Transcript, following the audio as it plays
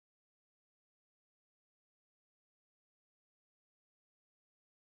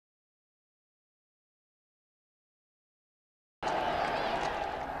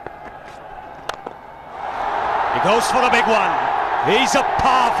goes for the big one. He's a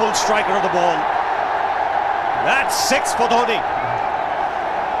powerful striker of the ball. That's 6 for Dhoni.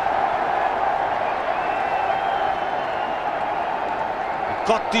 He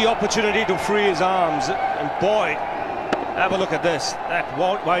got the opportunity to free his arms, and boy, have a look at this. That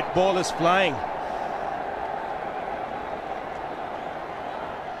white ball is flying.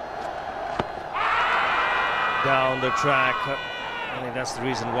 Down the track. I think that's the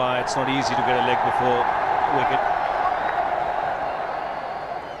reason why it's not easy to get a leg before wicket.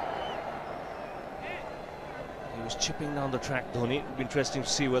 He was chipping down the track, Dhoni. It'll be interesting to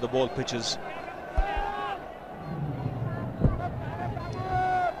see where the ball pitches.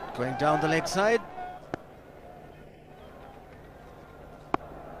 Going down the leg side.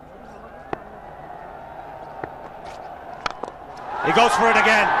 He goes for it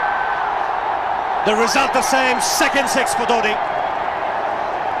again. The result the same, second 6 for Dhoni.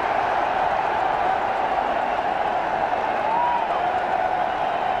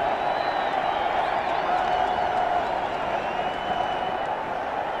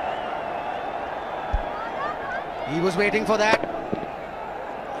 He was waiting for that.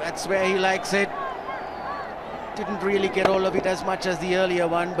 That's where he likes it. Didn't really get all of it as much as the earlier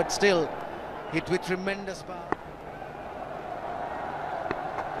one, but still hit with tremendous power.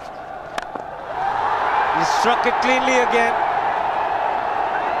 He struck it cleanly again.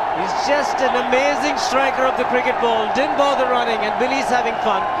 He's just an amazing striker of the cricket ball. Didn't bother running, and Billy's having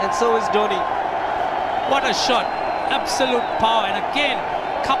fun, and so is Dhoni. What a shot. Absolute power, and again,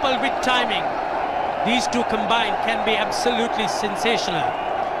 coupled with timing. These two combined can be absolutely sensational.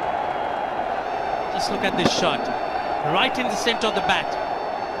 Just look at this shot. Right in the center of the bat.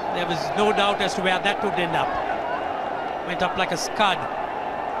 There was no doubt as to where that would end up. Went up like a scud.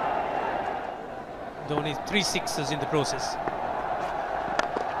 Dhoni 3 sixes in the process.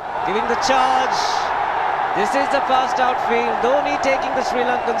 Giving the charge. This is the fast outfield. Dhoni taking the Sri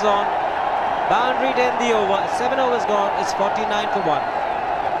Lankans on. Boundary to end the over. 7 overs gone. It's 49 for 1.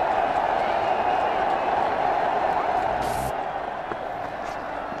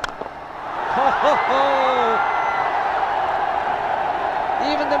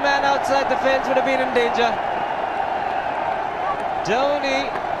 Even the man outside the fence would have been in danger. Dhoni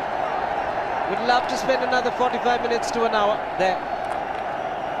would love to spend another 45 minutes to an hour there.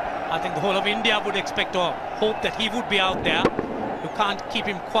 I think the whole of India would expect or hope that he would be out there. You can't keep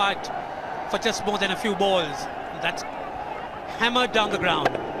him quiet for just more than a few balls. That's hammered down the ground.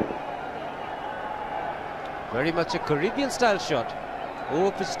 Very much a Caribbean style shot.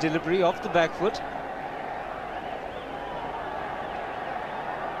 Over-pitch delivery off the back foot.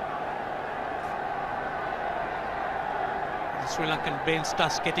 The Sri Lankan bench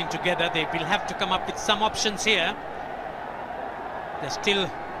starts getting together. They will have to come up with some options here. They're still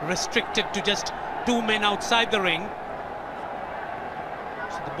restricted to just 2 men outside the ring.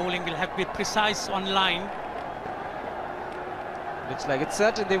 So the bowling will have to be precise on line. Looks like it's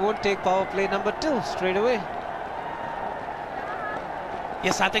certain they won't take power play number 2 straight away.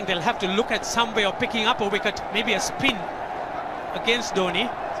 Yes, I think they'll have to look at some way of picking up a wicket, maybe a spin against Dhoni.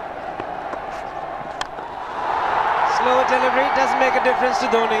 Slower delivery doesn't make a difference to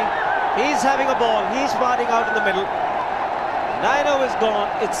Dhoni. He's having a ball. He's parting out in the middle. 9 overs gone.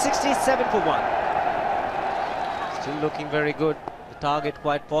 It's 67 for 1. Still looking very good. The target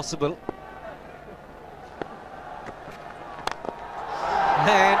quite possible.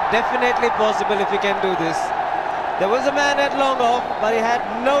 And definitely possible if he can do this. There was a man at long off, but he had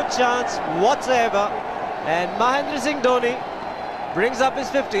no chance whatsoever. And Mahendra Singh Dhoni brings up his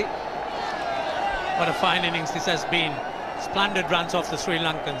 50. What a fine innings this has been. Splendid runs off the Sri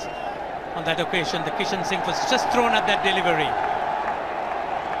Lankans. On that occasion, the Kishan Singh was just thrown at that delivery.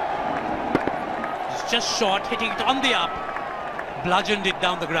 It's just short, hitting it on the up. Bludgeoned it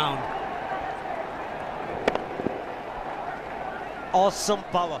down the ground. Awesome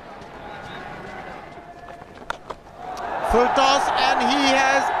power. Full toss, and he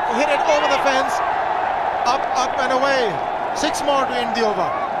has hit it over the fence. Up and away. 6 more to end the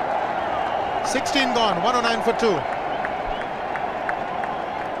over. 16 gone, 109 for 2.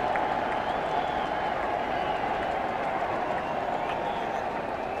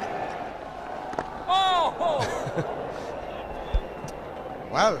 Oh!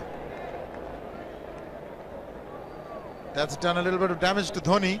 Well, that's done a little bit of damage to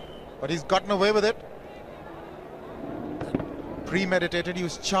Dhoni, but he's gotten away with it. Premeditated, he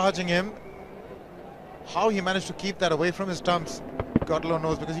was charging him. How he managed to keep that away from his stumps, God alone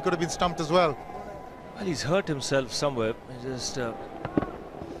knows, because he could have been stumped as well. Well, he's hurt himself somewhere. I just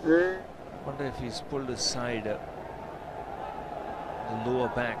wonder if he's pulled his side, the lower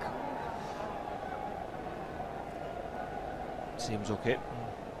back. Seems okay.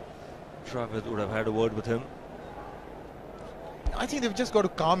 Travis would have had a word with him. I think they've just got to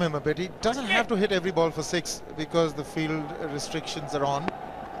calm him a bit. He doesn't have to hit every ball for 6 because the field restrictions are on.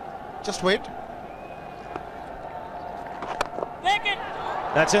 Just wait.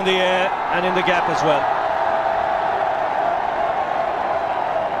 That's in the air and in the gap as well.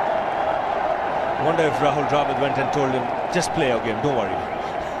 I wonder if Rahul Dravid went and told him, just play your game, don't worry.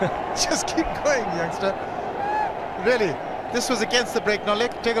 Just keep going, youngster. Really, this was against the break. Now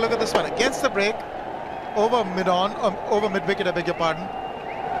take a look at this one. Against the break, over mid-wicket, I beg your pardon.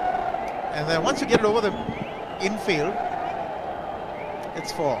 And then once you get it over the infield,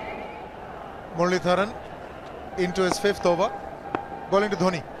 it's 4. Muralitharan into his 5th over, bowling to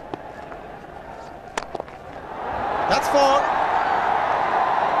Dhoni. That's 4.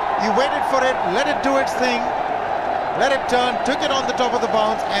 He waited for it, let it do its thing, let it turn, took it on the top of the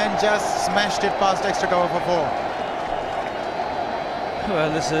bounce and just smashed it past extra cover for 4.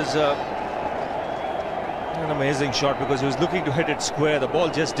 Well, this is an amazing shot because he was looking to hit it square. The ball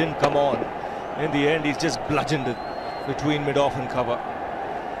just didn't come on. In the end, he's just bludgeoned it between mid-off and cover.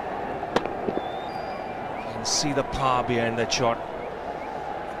 You can see the power behind that shot.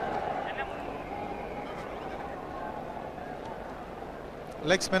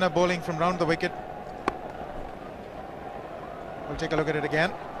 Leg spinner bowling from round the wicket. We'll take a look at it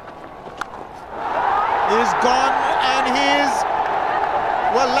again. He's gone and he's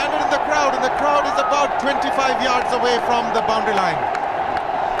well landed in the crowd, and the crowd is about 25 yards away from the boundary line.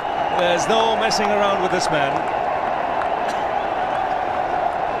 There's no messing around with this man.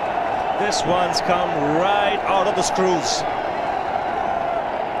 This one's come right out of the screws.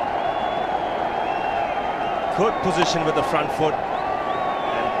 Good position with the front foot.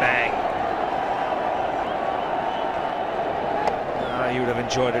 Bang. He would have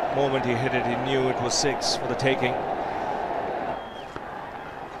enjoyed it. The moment he hit it, he knew it was 6 for the taking.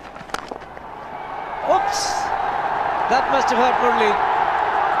 Oops! That must have hurt Murli.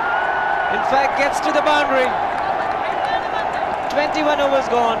 In fact, gets to the boundary. 21 overs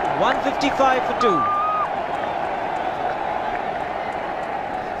gone, 155 for 2.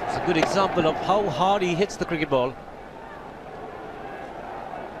 It's a good example of how hard he hits the cricket ball.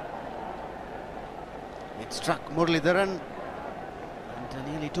 Struck Muralitharan and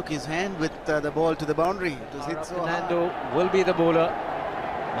nearly took his hand with the ball to the boundary. It was hit so hard. Fernando will be the bowler.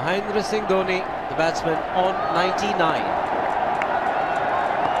 Mahendra Singh Dhoni, the batsman, on 99.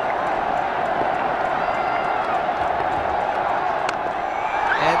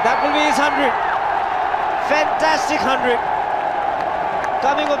 And that will be his 100. Fantastic 100.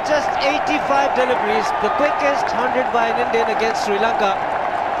 Coming of just 85 deliveries, the quickest 100 by an Indian against Sri Lanka.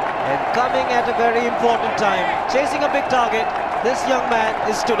 And coming at a very important time, chasing a big target, this young man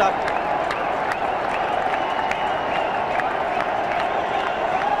is stood up.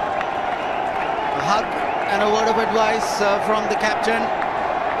 A hug and a word of advice from the captain.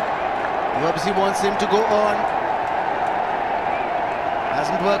 He obviously wants him to go on.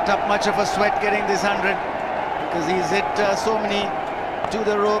 Hasn't worked up much of a sweat getting this 100 because he's hit so many to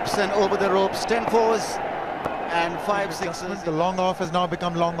the ropes and over the ropes. 10 fours. And 5 sixes. The long off has now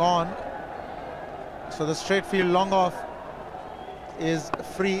become long on. So the straight field long off is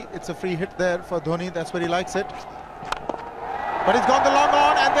free. It's a free hit there for Dhoni. That's where he likes it. But he's gone the long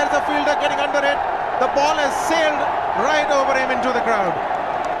on and there's a fielder getting under it. The ball has sailed right over him into the crowd.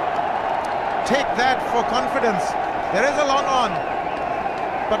 Take that for confidence. There is a long on.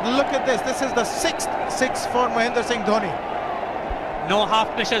 But look at this. This is the 6th 6 for Mahendra Singh Dhoni. No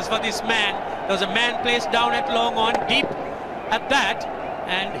half measures for this man. There was a man placed down at long on, deep at that,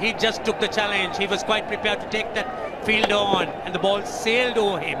 and he just took the challenge. He was quite prepared to take that fielder on, and the ball sailed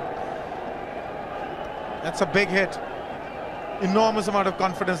over him. That's a big hit. Enormous amount of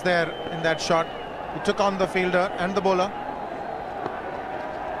confidence there in that shot. He took on the fielder and the bowler.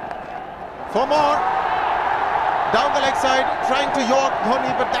 4 more. Down the leg side, trying to york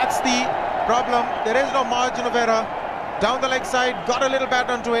Dhoni, but that's the problem. There is no margin of error. Down the leg side, got a little bat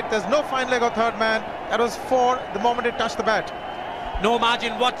onto it. There's no fine leg or third man. That was 4 the moment it touched the bat. No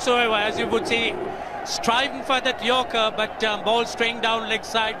margin whatsoever, as you would see. Striving for that yorker, but ball straying down leg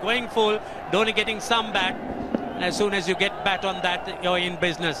side, going full. Dhoni getting some bat. And as soon as you get bat on that, you're in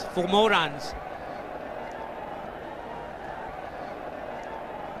business for more runs.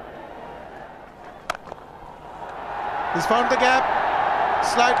 He's found the gap,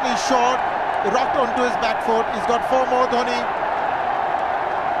 slightly short, rocked onto his back foot. He's got 4 more, Dhoni.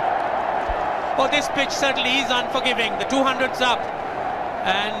 Oh, this pitch certainly is unforgiving. The 200's up.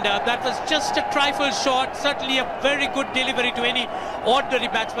 And that was just a trifle short. Certainly a very good delivery to any ordinary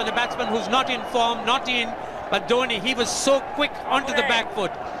batsman. A batsman who's not in form, not in But Dhoni, he was so quick onto the back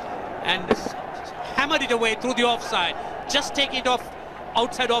foot and hammered it away through the offside. Just take it off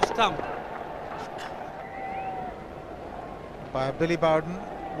outside off stump. By Billy Bowden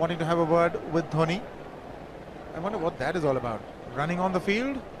wanting to have a word with Dhoni. I wonder what that is all about. Running on the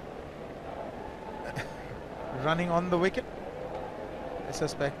field? Running on the wicket? I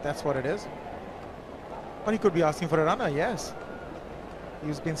suspect that's what it is. But he could be asking for a runner, yes.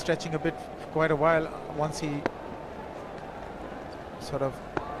 He's been stretching a bit for quite a while once he sort of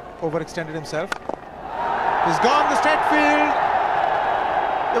overextended himself. He's gone the straight field.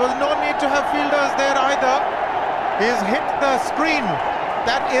 There was no need to have fielders there either. He's hit the screen.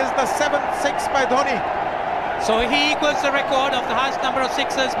 That is the 7th 6 by Dhoni. So he equals the record of the highest number of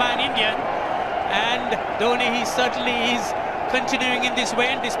sixes by an Indian. And Dhoni, he certainly is continuing in this way,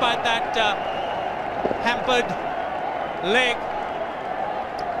 and despite that hampered leg.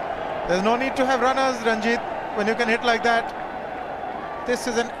 There's no need to have runners, Ranjit, when you can hit like that. This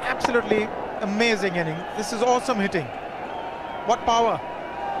is an absolutely amazing inning. This is awesome hitting. What power.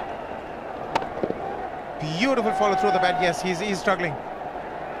 Beautiful follow through the bat. Yes, he's struggling.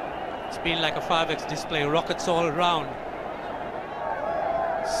 It's been like a 5x display, rockets all round.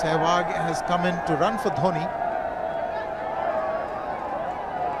 Sehwag has come in to run for Dhoni.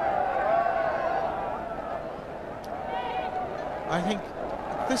 I think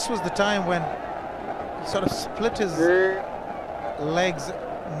this was the time when he sort of split his legs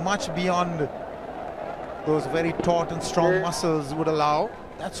much beyond those very taut and strong muscles would allow.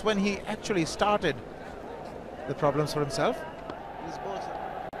 That's when he actually started the problems for himself.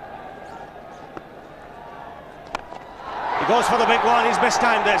 He goes for the big one. He's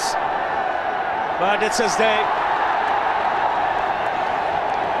mistimed this, but it's his day.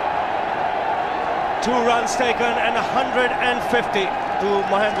 2 runs taken and 150 to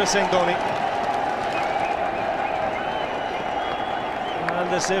Mahendra Singh Dhoni. And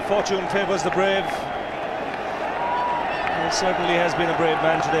they say fortune favours the brave. He certainly has been a brave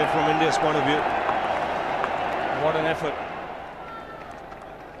man today from India's point of view. What an effort.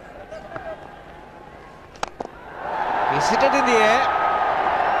 He's hit it in the air.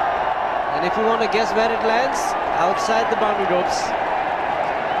 And if you want to guess where it lands, outside the boundary ropes.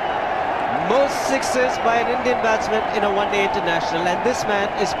 Most sixes by an Indian batsman in a one-day international, and this man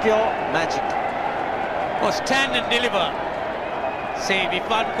is pure magic. Oh, stand and deliver. Say, if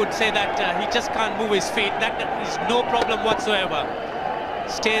one could say that he just can't move his feet, that is no problem whatsoever.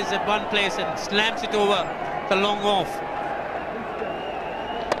 Stays at one place and slams it over the long off.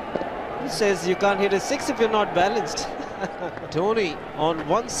 Who says you can't hit a 6 if you're not balanced? Dhoni on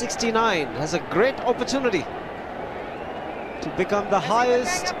 169 has a great opportunity to become the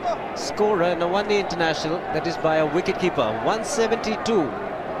highest scorer in a one-day international, that is by a wicketkeeper. 172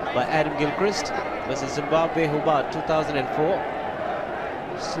 by Adam Gilchrist versus Zimbabwe Hobart 2004.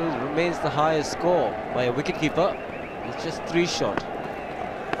 Still remains the highest score by a wicketkeeper. It's just 3 short.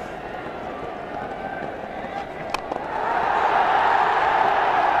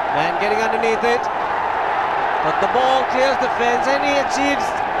 Man getting underneath it, but the ball clears the fence and he achieves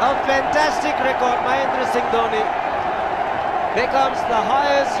a fantastic record. Mahendra Singh Dhoni becomes the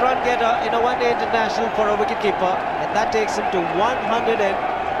highest run getter in a one-day international for a wicketkeeper, and that takes him to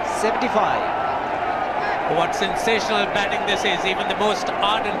 175. What sensational batting this is. Even the most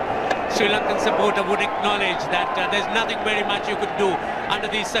ardent Sri Lankan supporter would acknowledge that there's nothing very much you could do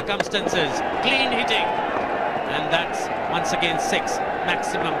under these circumstances. Clean hitting, and that's once again 6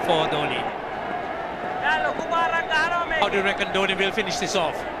 maximum for Dhoni. How do you reckon Dhoni will finish this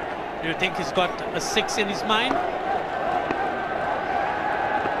off? Do you think he's got a 6 in his mind?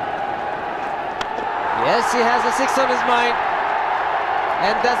 Yes, he has a 6 on his mind,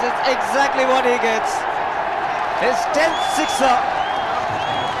 and that is exactly what he gets. His 10th sixer.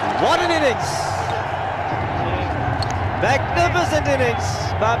 What an innings! Magnificent innings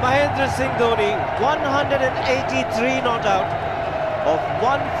by Mahendra Singh Dhoni. 183 not out of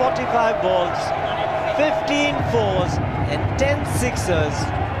 145 balls, 15 fours and 10 sixers.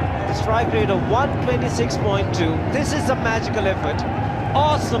 The strike rate of 126.2. This is a magical effort.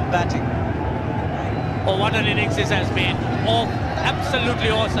 Awesome batting. Oh, what an innings this has been. Oh,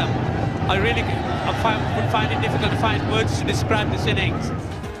 absolutely awesome. I really would find it difficult to find words to describe this innings.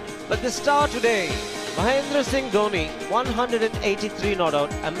 But the star today, Mahendra Singh Dhoni, 183 not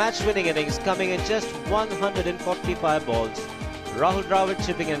out, a match-winning innings coming in just 145 balls. Rahul Dravid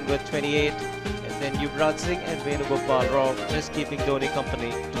chipping in with 28, and then Yuvraj Singh and Venugopal Rao just keeping Dhoni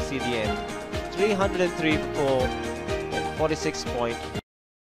company to see the end. 303 for 46.1.